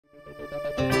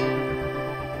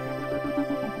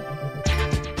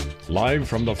Live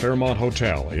from the Fairmont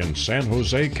Hotel in San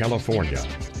Jose, California,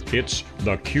 it's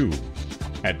theCUBE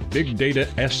at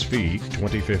BigDataSV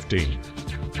 2015.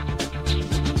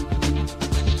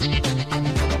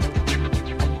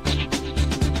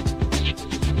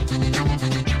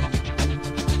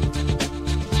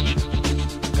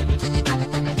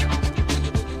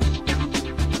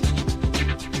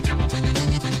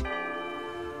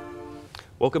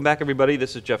 Welcome back, everybody.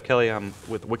 This is Jeff Kelly. I'm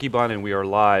with Wikibon, and we are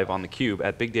live on theCUBE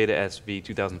at BigDataSV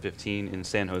 2015 in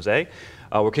San Jose.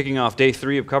 We're kicking off day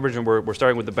 3 of coverage, and we're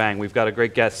starting with the bang. We've got a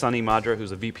great guest, Sunny Madra, who's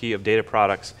the VP of Data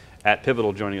Products at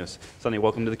Pivotal, joining us. Sunny,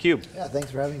 welcome to theCUBE. Yeah, thanks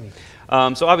for having me.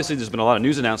 So obviously there's been a lot of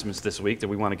news announcements this week that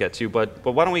we want to get to, but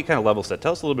why don't we kind of level set?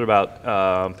 Tell us a little bit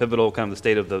about Pivotal, kind of the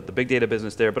state of the big data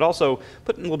business there, but also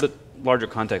put in a little bit larger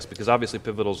context, because obviously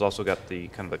Pivotal's also got the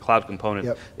kind of the cloud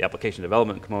component, the application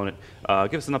development component.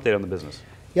 Give us an update on the business.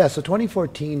 Yeah, so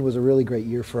 2014 was a really great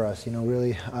year for us. You know,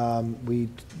 really,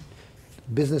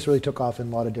 business really took off in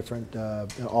a lot of different,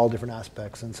 all different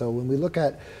aspects. And so when we look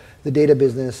at the data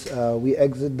business, we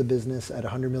exited the business at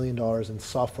 $100 million in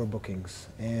software bookings.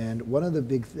 And one of the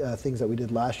big things that we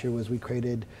did last year was we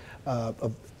created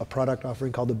a product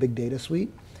offering called the Big Data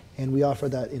Suite, and we offer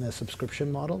that in a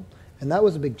subscription model. And that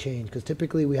was a big change, because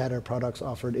typically we had our products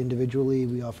offered individually.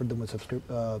 We offered them with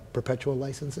perpetual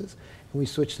licenses, and we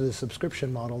switched to the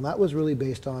subscription model. And that was really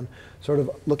based on sort of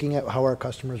looking at how our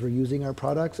customers were using our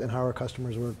products and how our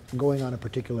customers were going on a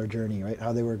particular journey, right?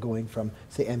 How they were going from,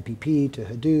 say, MPP to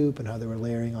Hadoop, and how they were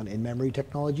layering on in-memory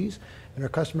technologies. And our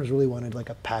customers really wanted like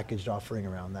a packaged offering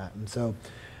around that. And so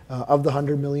of the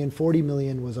 100 million, 40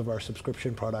 million was of our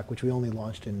subscription product, which we only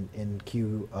launched in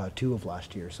Q2 of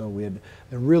last year. So we had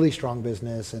a really strong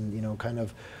business, and kind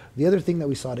of the other thing that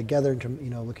we saw together in terms,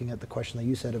 looking at the question that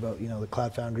you said about the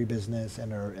Cloud Foundry business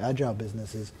and our Agile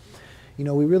business is,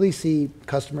 we really see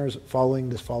customers following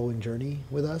this journey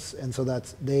with us, and so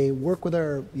they work with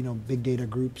our big data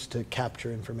groups to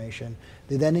capture information.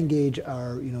 They then engage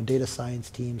our data science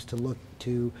teams to look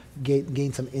to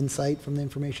gain some insight from the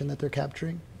information that they're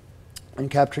capturing. And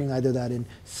capturing either that in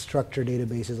structured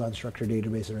databases, unstructured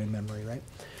databases, or in memory, right?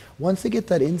 Once they get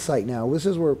that insight now, this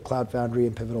is where Cloud Foundry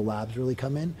and Pivotal Labs really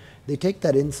come in. They take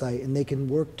that insight and they can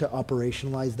work to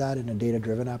operationalize that in a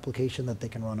data-driven application that they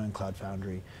can run on Cloud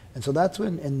Foundry. And so that's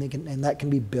when, and that can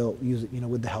be built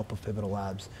with the help of Pivotal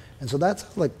Labs. And so that's how,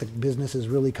 like, the business is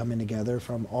really coming together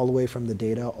from all the way from the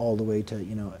data all the way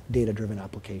to data-driven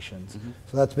applications.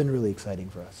 So that's been really exciting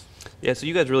for us. Yeah, so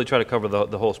you guys really try to cover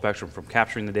the whole spectrum, from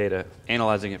capturing the data,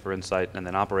 analyzing it for insight, and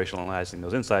then operationalizing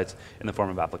those insights in the form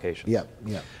of applications. Yeah,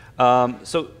 yeah.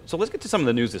 So let's get to some of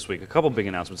the news this week. A couple big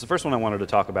announcements. The first one I wanted to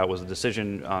talk about was the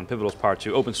decision on Pivotal's part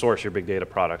to open source your big data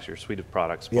products, your suite of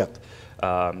products. Yep.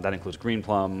 That includes Green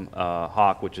Plum,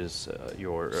 Hawk, which is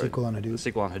your SQL on Hadoop.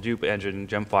 SQL on Hadoop engine,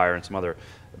 Gemfire, and some other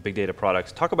big data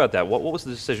products. Talk about that. What was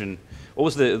the decision? What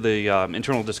was the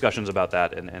internal discussions about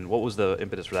that, and what was the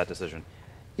impetus for that decision?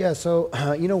 Yeah, so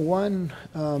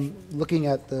looking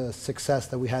at the success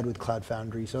that we had with Cloud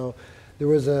Foundry, so there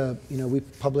was we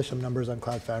published some numbers on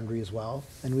Cloud Foundry as well,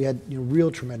 and we had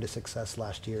real tremendous success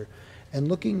last year. And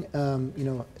looking,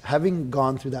 having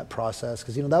gone through that process,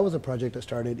 because that was a project that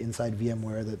started inside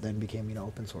VMware that then became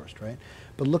open sourced, right?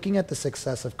 But looking at the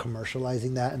success of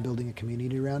commercializing that and building a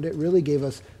community around it really gave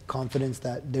us confidence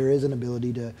that there is an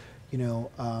ability to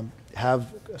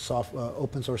have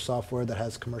open source software that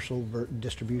has commercial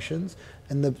distributions,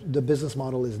 and the business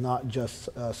model is not just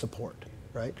support,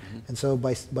 right? And so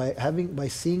by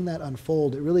seeing that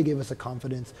unfold, it really gave us a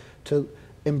confidence to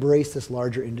embrace this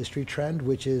larger industry trend,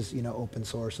 which is open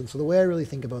source. And so the way I really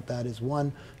think about that is,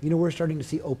 one, we're starting to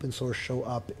see open source show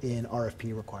up in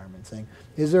RFP requirements, saying,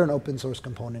 is there an open source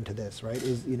component to this, right?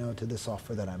 To this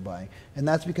software that I'm buying? And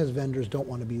that's because vendors don't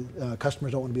want to be,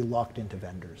 customers don't want to be locked into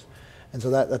vendors. And so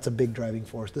that's a big driving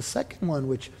force. The second one,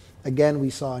 which again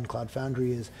we saw in Cloud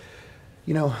Foundry, is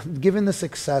given the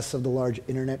success of the large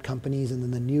internet companies and then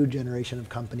the new generation of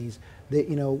companies, they,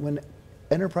 when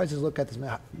enterprises look at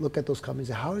those companies,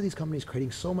 how are these companies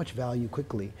creating so much value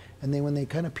quickly? And then when they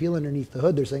kind of peel underneath the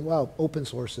hood, they're saying, wow, open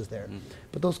source is there.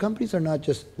 But those companies are not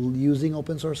just using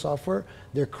open source software,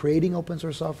 they're creating open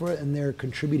source software and they're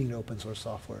contributing to open source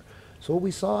software. So what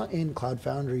we saw in Cloud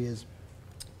Foundry is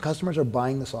customers are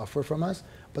buying the software from us,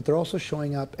 but they're also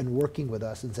showing up and working with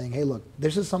us and saying, hey, look,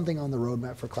 this is something on the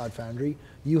roadmap for Cloud Foundry.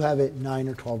 You have it 9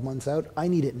 or 12 months out. I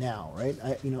need it now, right?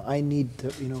 I need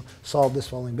to solve this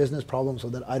following business problem so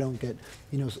that I don't get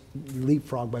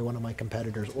leapfrogged by one of my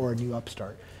competitors or a new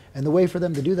upstart. And the way for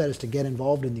them to do that is to get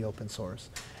involved in the open source.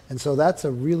 And so that's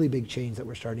a really big change that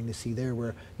we're starting to see there,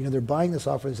 where they're buying the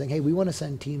software and saying, hey, we want to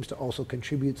send teams to also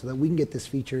contribute so that we can get this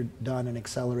feature done and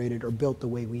accelerated or built the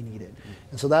way we need it.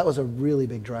 And so that was a really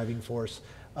big driving force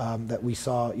that we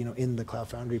saw in the Cloud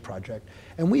Foundry project.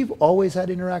 And we've always had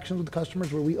interactions with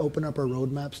customers where we open up our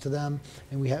roadmaps to them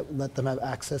and we let them have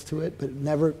access to it, but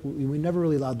we never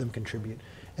really allowed them contribute.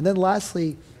 And then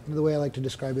lastly, the way I like to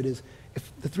describe it is,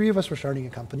 if the three of us were starting a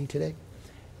company today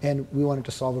and we wanted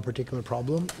to solve a particular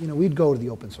problem, we'd go to the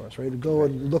open source, right? We'd go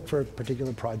and look for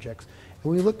particular projects.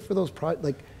 And when we look for those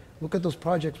look at those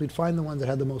projects, we'd find the ones that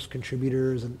had the most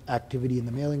contributors and activity in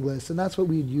the mailing list, and that's what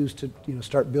we'd use to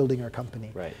start building our company.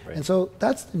 Right. And so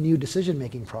that's the new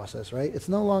decision-making process, right? It's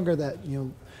no longer that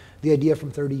the idea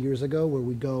from 30 years ago where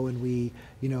we go and we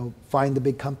find the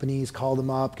big companies, call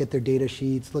them up, get their data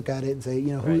sheets, look at it, and say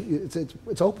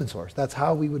it's open source. That's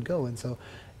how we would go, and so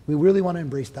we really want to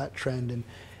embrace that trend and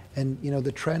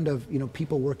the trend of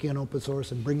people working on open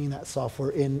source and bringing that software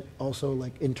in also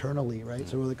like internally, right?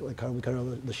 So we're like how we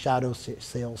call it the shadow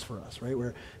sales for us, right?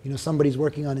 Where somebody's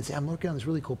working on it and say, I'm working on this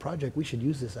really cool project, we should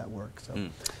use this at work. So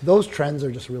those trends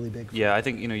are just really big. Yeah, I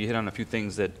think you hit on a few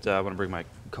things that I want to bring my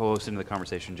co-host into the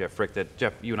conversation, Jeff Frick, that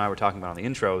Jeff, you and I were talking about on the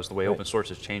intros, the way open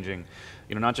source is changing,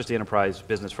 not just the enterprise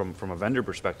business from a vendor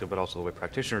perspective, but also the way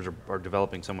practitioners are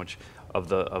developing so much of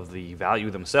the value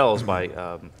themselves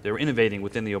by, they're innovating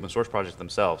within the open source projects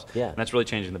themselves. Yeah. And that's really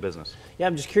changing the business. Yeah,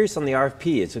 I'm just curious on the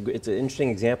RFP. It's an interesting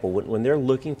example. When they're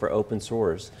looking for open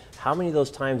source, how many of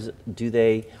those times do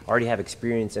they already have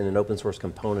experience in an open source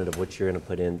component of what you're going to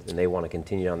put in and they want to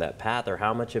continue on that path, or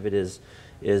how much of it is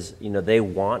they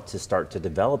want to start to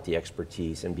develop the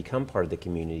expertise and become part of the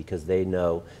community because they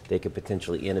know they could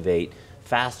potentially innovate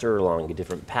faster along a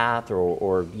different path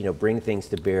or bring things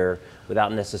to bear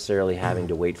without necessarily having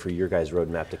to wait for your guys'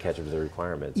 roadmap to catch up to the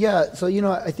requirements? Yeah, so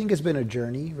I think it's been a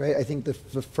journey, right? I think the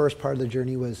first part of the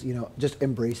journey was just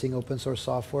embracing open source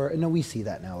software, and we see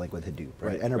that now like with Hadoop,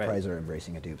 right? Enterprise are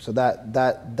embracing Hadoop, so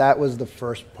that was the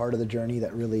first part of the journey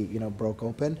that really broke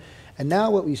open. And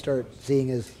now what we start seeing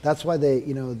is that's why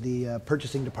the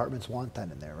purchasing departments want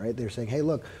that in there, right? They're saying, hey,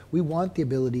 look, we want the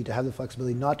ability to have the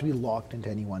flexibility not to be locked into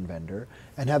any one vendor,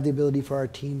 and have the ability for our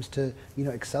teams to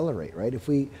accelerate, right? If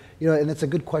we and it's a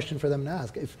good question for them to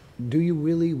ask. Do you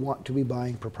really want to be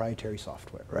buying proprietary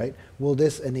software, right? Will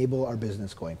this enable our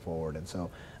business going forward? And so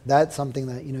that's something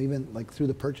that even like through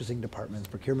the purchasing departments,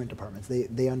 procurement departments,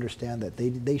 they understand that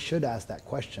they should ask that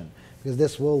question, because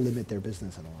this will limit their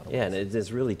business in a lot of ways. Yeah, and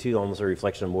it's really too almost a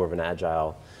reflection of more of an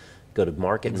agile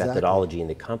go-to-market methodology in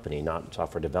the company, not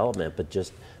software development, but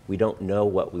just we don't know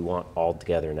what we want all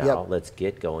together now. Let's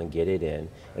get going, get it in,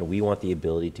 and we want the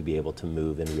ability to be able to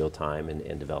move in real time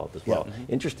and develop as well.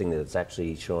 Interesting that it's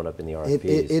actually showing up in the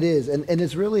RFPs. It is, and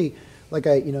it's really, like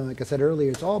I said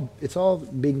earlier, it's all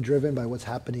being driven by what's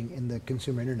happening in the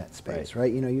consumer internet space,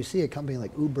 right? You see a company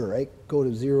like Uber, right, go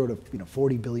to 0 to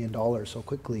 $40 billion so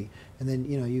quickly, and then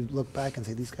you look back and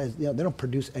say these guys, they don't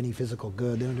produce any physical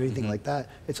good, they don't do anything like that.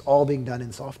 It's all being done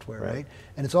in software, right?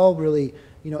 And it's all really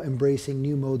embracing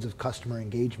new modes of customer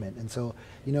engagement. And so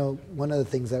one of the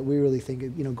things that we really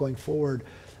think going forward,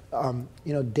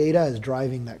 data is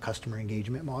driving that customer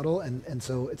engagement model, and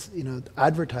so it's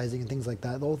advertising and things like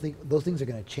that. Those things are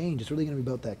going to change. It's really going to be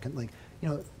about that.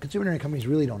 Consumer internet companies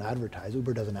really don't advertise.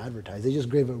 Uber doesn't advertise. They just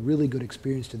give a really good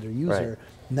experience to their user,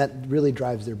 and that really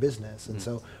drives their business. And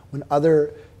so when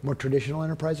other more traditional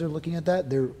enterprises are looking at that,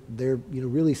 they're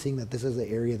really seeing that this is the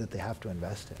area that they have to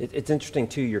invest in. It's interesting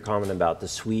too, your comment about the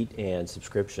suite and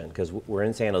subscription, because we're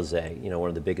in San Jose. One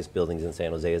of the biggest buildings in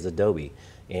San Jose is Adobe,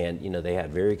 and they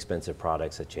had very expensive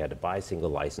products that you had to buy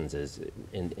single licenses,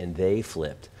 and they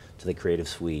flipped to the Creative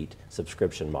Suite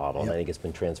subscription model, and I think it's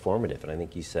been transformative. And I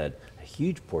think you said a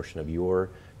huge portion of your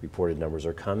reported numbers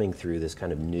are coming through this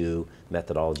kind of new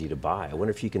methodology to buy. I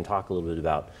wonder if you can talk a little bit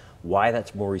about why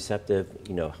that's more receptive,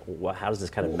 how does this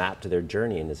kind of map to their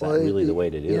journey, and is that really the way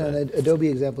to do it? An Adobe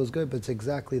example is good, but it's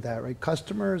exactly that, right?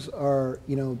 Customers are,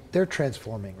 they're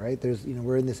transforming, right?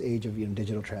 We're in this age of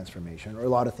digital transformation, or a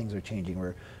lot of things are changing.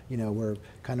 We're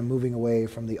kind of moving away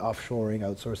from the offshoring,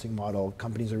 outsourcing model.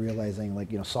 Companies are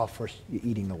realizing software's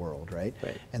eating the world, right?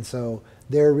 And so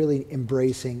they're really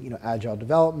embracing agile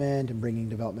development and bringing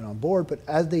development on board. But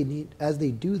as they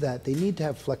do that, they need to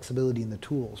have flexibility in the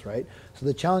tools, right? So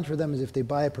the challenge for them is if they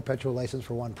buy a perpetual license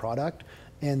for one product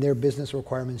and their business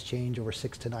requirements change over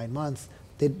 6 to 9 months,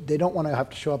 they don't want to have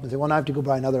to show up and say, well, now I have to go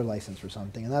buy another license for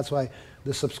something. And that's why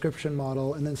the subscription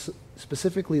model, and then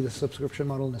specifically the subscription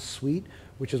model in a suite,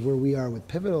 which is where we are with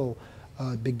Pivotal,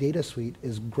 Big Data Suite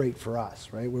is great for us,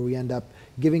 right? Where we end up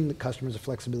giving the customers the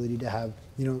flexibility to have,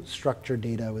 structured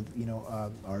data with,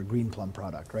 our Green Plum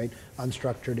product, right?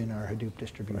 Unstructured in our Hadoop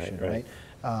distribution, right?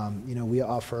 We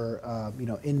offer,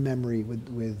 in memory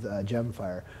with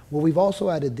Gemfire. What we've also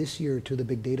added this year to the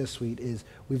Big Data Suite is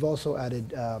we've also added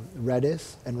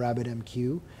Redis and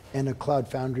RabbitMQ and a Cloud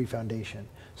Foundry foundation.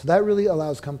 So that really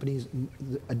allows companies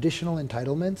additional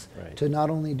entitlements to not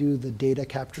only do the data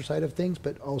capture side of things,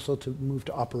 but also to move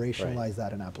to operationalize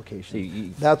that in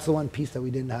applications. That's the one piece that we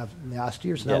didn't have last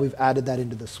year, so now we've added that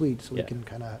into the suite, so we can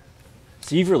kind of...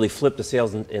 So you've really flipped the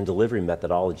sales and delivery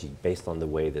methodology based on the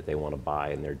way that they want to buy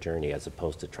in their journey, as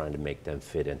opposed to trying to make them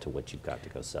fit into what you've got to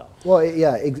go sell. Well,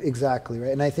 yeah, exactly,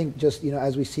 right? And I think just,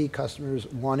 as we see customers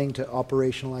wanting to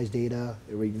operationalize data,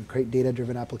 we can create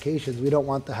data-driven applications, we don't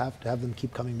want to have them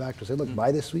keep coming back to say, look,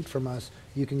 buy this suite from us.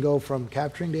 You can go from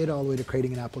capturing data all the way to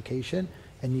creating an application,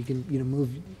 and you can, move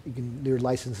your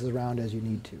licenses around as you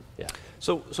need to. Yeah.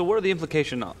 So what are the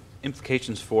implications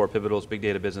for Pivotal's big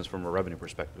data business from a revenue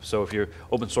perspective? So if you're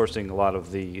open sourcing a lot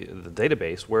of the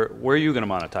database, where are you going to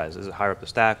monetize? Is it higher up the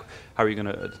stack? How are you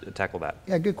going to tackle that?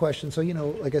 Yeah, good question. So,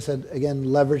 like I said, again,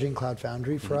 leveraging Cloud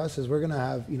Foundry for us is we're going to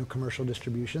have, commercial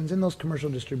distributions. In those commercial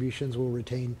distributions, we'll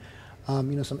retain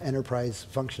some enterprise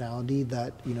functionality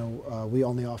that we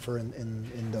only offer in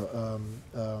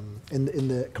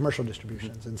the commercial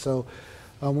distributions. And so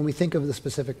when we think of the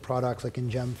specific products, like in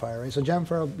Gemfire, right? So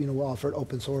Gemfire, we'll offer it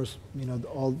open source.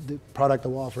 All the product that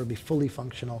we'll offer will be fully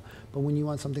functional. But when you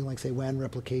want something like, say, WAN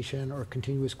replication or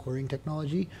continuous querying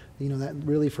technology, that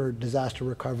really for disaster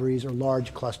recoveries or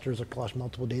large clusters across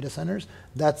multiple data centers,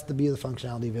 that's the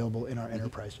functionality available in our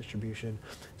enterprise distribution.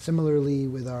 Similarly,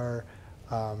 with our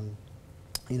our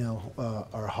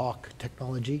Hawk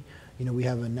technology, we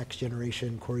have a next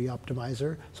generation query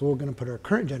optimizer. So we're going to put our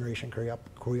current generation query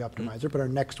optimizer, but our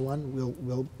next one,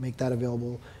 we'll make that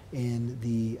available in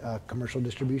the commercial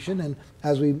distribution. And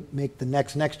as we make the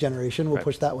next generation, we'll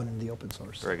push that one into the open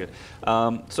source. Very good.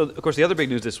 So of course, the other big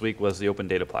news this week was the Open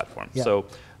Data Platform. Yeah. So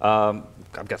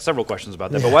I've got several questions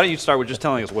about that, but why don't you start with just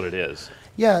telling us what it is?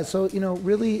 Yeah, so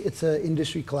really it's an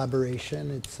industry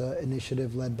collaboration. It's an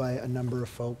initiative led by a number of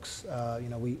folks.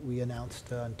 We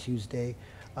announced on Tuesday,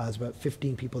 there's about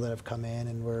 15 people that have come in,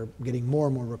 and we're getting more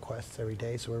and more requests every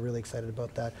day, so we're really excited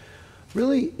about that.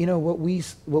 Really, what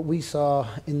we saw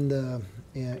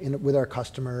with our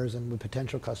customers and with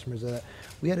potential customers, that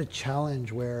we had a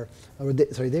challenge where,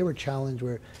 they were challenged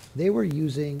where they were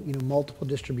using multiple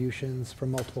distributions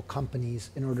from multiple companies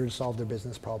in order to solve their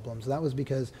business problems. And that was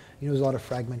because there's a lot of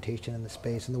fragmentation in the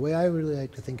space. And the way I really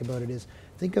like to think about it is,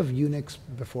 think of Unix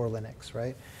before Linux,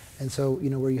 right? And so,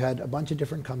 where you had a bunch of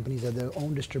different companies that had their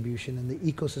own distribution, and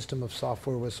the ecosystem of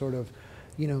software was sort of,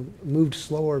 moved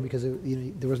slower because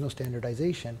there was no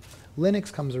standardization.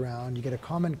 Linux comes around, you get a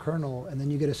common kernel, and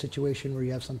then you get a situation where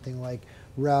you have something like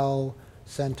RHEL,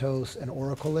 CentOS, and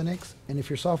Oracle Linux. And if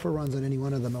your software runs on any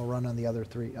one of them, it'll run on the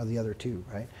other two,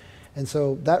 right? And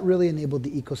so that really enabled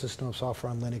the ecosystem of software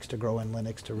on Linux to grow and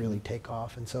Linux to really take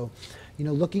off. And so,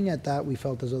 looking at that, we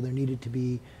felt as though there needed to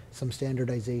be some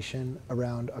standardization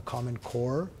around a common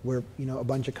core where a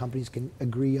bunch of companies can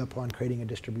agree upon creating a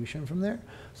distribution from there.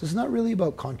 So it's not really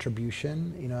about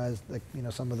contribution, as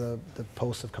some of the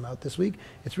posts have come out this week.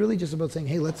 It's really just about saying,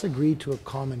 hey, let's agree to a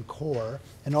common core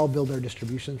and all build our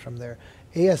distributions from there.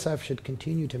 ASF should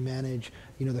continue to manage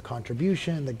the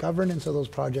contribution, the governance of those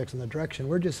projects, and the direction.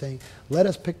 We're just saying, let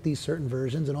us pick these certain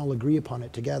versions and all agree upon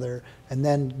it together, and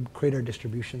then create our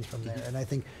distributions from there. And I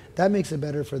think that makes it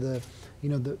better for the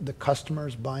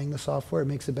customers buying the software. It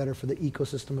makes it better for the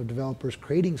ecosystem of developers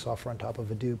creating software on top of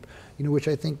Hadoop, which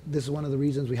I think this is one of the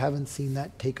reasons we haven't seen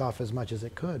that take off as much as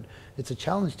it could. It's a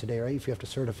challenge today, right? If you have to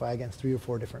certify against 3 or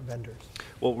 4 different vendors.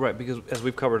 Well, right, because as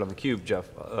we've covered on theCUBE, Jeff,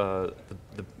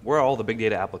 where are all the big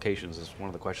data applications is one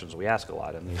of the questions we ask a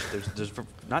lot. And there's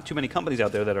not too many companies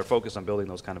out there that are focused on building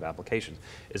those kind of applications.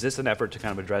 Is this an effort to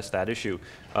kind of address that issue?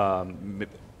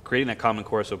 Creating that common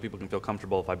core so people can feel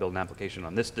comfortable, if I build an application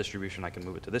on this distribution, I can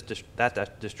move it to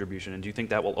that distribution. And do you think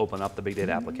that will open up the big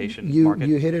data application market?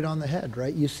 You hit it on the head,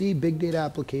 right? You see big data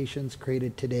applications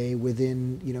created today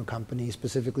within companies,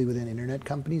 specifically within internet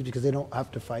companies, because they don't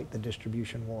have to fight the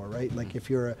distribution war, right? Like if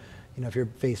you're if you're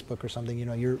Facebook or something,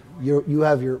 you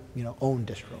have your own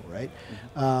distro, right?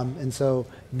 And so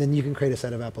then you can create a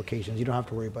set of applications. You don't have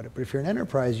to worry about it. But if you're an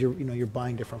enterprise, you're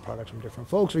buying different products from different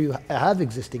folks, or you have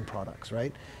existing products,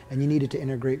 right? and you need it to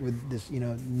integrate with this,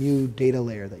 new data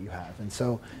layer that you have. And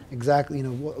so exactly,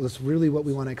 that's really what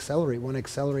we want to accelerate. We want to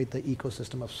accelerate the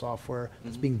ecosystem of software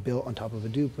that's being built on top of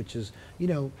Hadoop, which is,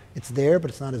 it's there, but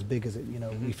it's not as big as it,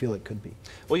 we feel it could be.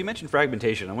 Well, you mentioned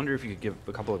fragmentation. I wonder if you could give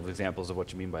a couple of examples of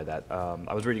what you mean by that.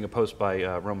 I was reading a post by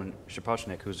Roman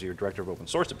Shaposhnik, who's your director of open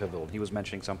source at Pivotal, and he was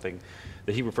mentioning something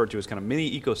that he referred to as kind of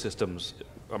mini ecosystems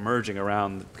emerging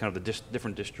around kind of the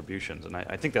different distributions, and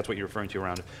I think that's what you're referring to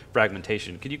around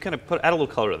fragmentation. Could you kind of add a little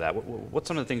color to that? What's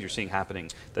some of the things you're seeing happening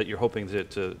that you're hoping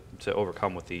to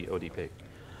overcome with the ODP?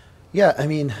 Yeah, I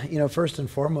mean, first and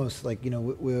foremost, like,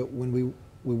 when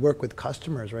we work with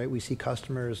customers, right? We see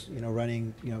customers,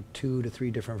 running, 2 to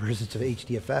 3 different versions of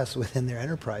HDFS within their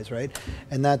enterprise, right?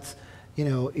 And that's,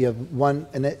 you have one,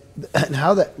 and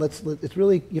how that, it's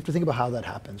really, you have to think about how that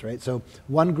happens, right? So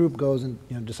one group goes and,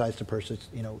 decides to purchase,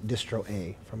 distro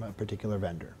A from a particular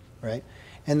vendor, right?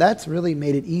 And that's really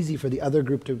made it easy for the other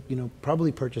group to,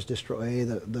 probably purchase distro A.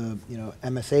 The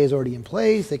MSA is already in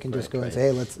place. They can just go and say,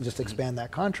 hey, let's just expand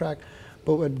that contract.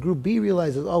 But what group B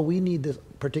realizes, oh, we need this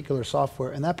particular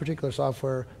software, and that particular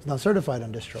software is not certified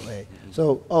on distro A.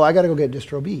 So, I got to go get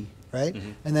distro B, right?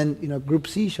 And then, group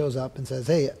C shows up and says,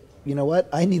 hey, you know what?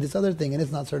 I need this other thing, and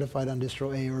it's not certified on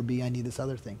distro A or B. I need this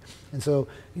other thing. And so,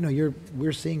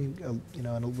 we're seeing,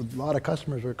 with a lot of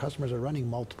customers where customers are running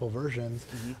multiple versions,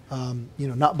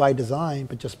 not by design,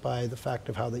 but just by the fact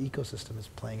of how the ecosystem is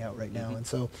playing out right now. And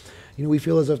so, we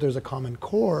feel as if there's a common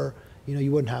core.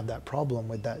 You wouldn't have that problem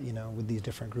with that, with these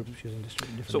different groups using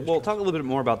different. So we'll talk a little bit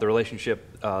more about the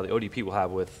relationship the ODP will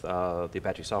have with the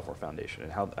Apache Software Foundation,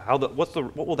 and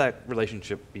what will that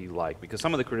relationship be like? Because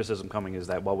some of the criticism coming is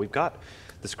that, well, we've got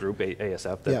this group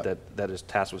ASF that is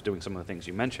tasked with doing some of the things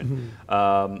you mentioned.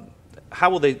 How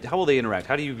will they interact?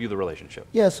 How do you view the relationship?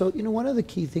 Yeah, so one of the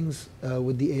key things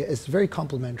with it's very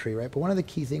complementary, right? But one of the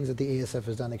key things that the ASF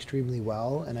has done extremely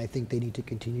well, and I think they need to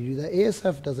continue to do that.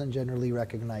 ASF doesn't generally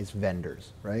recognize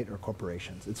vendors, right, or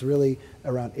corporations. It's really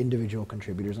around individual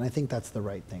contributors, and I think that's the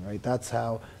right thing, right? That's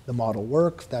how the model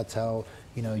works. That's how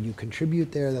you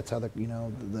contribute there. That's how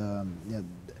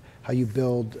how you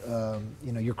build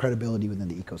your credibility within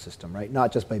the ecosystem, right?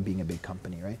 Not just by being a big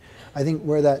company, right? I think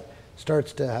where that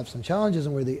starts to have some challenges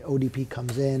and where the ODP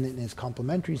comes in and is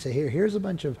complementary, say, here's a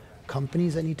bunch of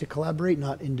companies that need to collaborate,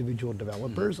 not individual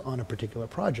developers on a particular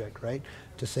project, right?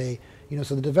 To say,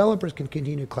 so the developers can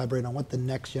continue to collaborate on what the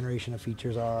next generation of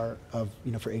features are of,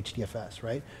 for HDFS,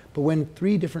 right? But when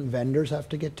 3 different vendors have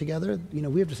to get together,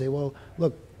 we have to say, well,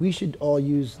 look, we should all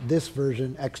use this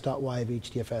version X.Y of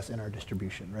HDFS in our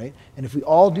distribution, right? And if we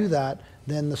all do that,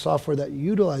 then the software that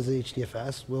utilizes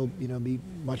HDFS will, be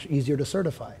much easier to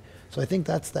certify. So I think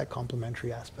that's that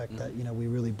complementary aspect that we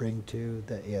really bring to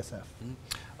the ASF.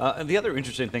 And the other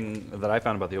interesting thing that I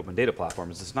found about the Open Data Platform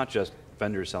is it's not just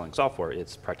vendors selling software,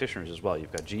 it's practitioners as well.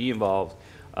 You've got GE involved.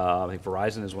 I think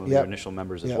Verizon is one of the initial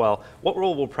members as well. What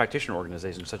role will practitioner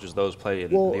organizations such as those play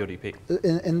in the ODP?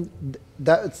 And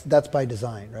that's by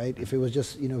design, right? If it was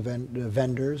just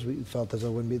vendors, we felt as though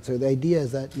it wouldn't be. So the idea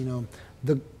is that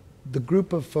the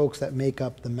group of folks that make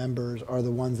up the members are the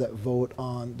ones that vote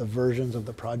on the versions of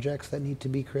the projects that need to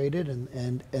be created,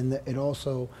 and it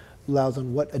also allows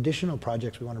on what additional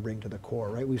projects we want to bring to the core,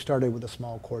 right? We've started with a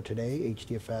small core today,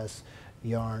 HDFS,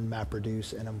 Yarn,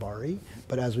 MapReduce, and Ambari.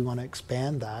 But as we want to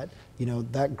expand that,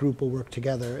 that group will work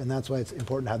together, and that's why it's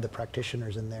important to have the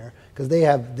practitioners in there, because they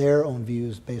have their own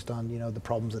views based on the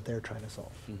problems that they're trying to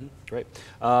solve. Great.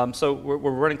 So we're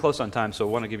running close on time, so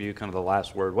I want to give you kind of the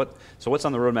last word. What's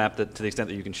on the roadmap that, to the extent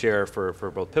that you can share for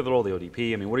both Pivotal, the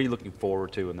ODP? I mean, what are you looking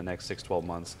forward to in the next 6-12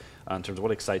 months in terms of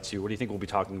what excites you? What do you think we'll be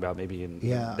talking about maybe in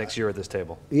next year at this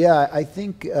table? Yeah, I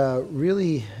think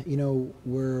really,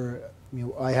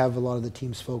 I have a lot of the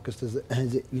teams focused as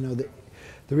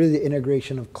really the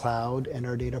integration of cloud and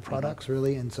our data products,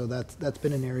 really, and so that's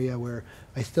been an area where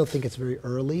I still think it's very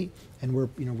early, and we're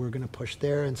going to push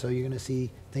there, and so you're going to see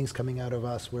things coming out of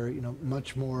us where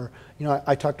much more.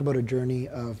 I talked about a journey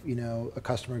of a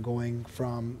customer going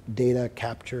from data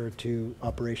capture to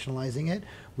operationalizing it.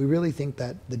 We really think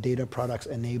that the data products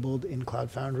enabled in Cloud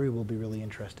Foundry will be really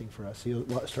interesting for us. So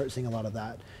you'll start seeing a lot of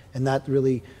that, and that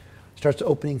really starts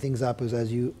opening things up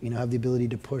as you have the ability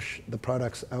to push the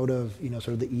products out of sort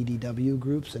of the EDW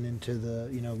groups and into the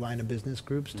line of business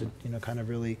groups to kind of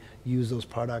really use those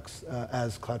products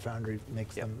as Cloud Foundry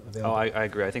makes them available. Oh, I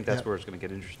agree. I think that's where it's going to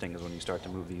get interesting, is when you start to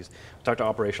move start to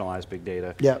operationalize big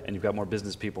data, and you've got more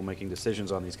business people making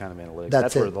decisions on these kind of analytics.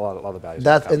 That's where a lot of the value.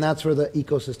 And that's where the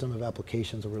ecosystem of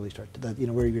applications will really start to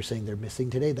where you're saying they're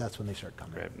missing today. That's when they start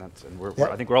coming.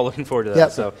 Great. I think we're all looking forward to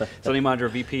that. So, Sunny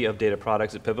Madra, VP of Data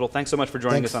Products at Pivotal. Thanks so much for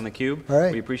joining Thanks. us on theCUBE. All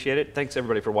right. We appreciate it. Thanks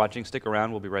everybody for watching. Stick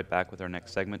around. We'll be right back with our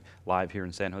next segment live here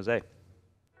in San Jose.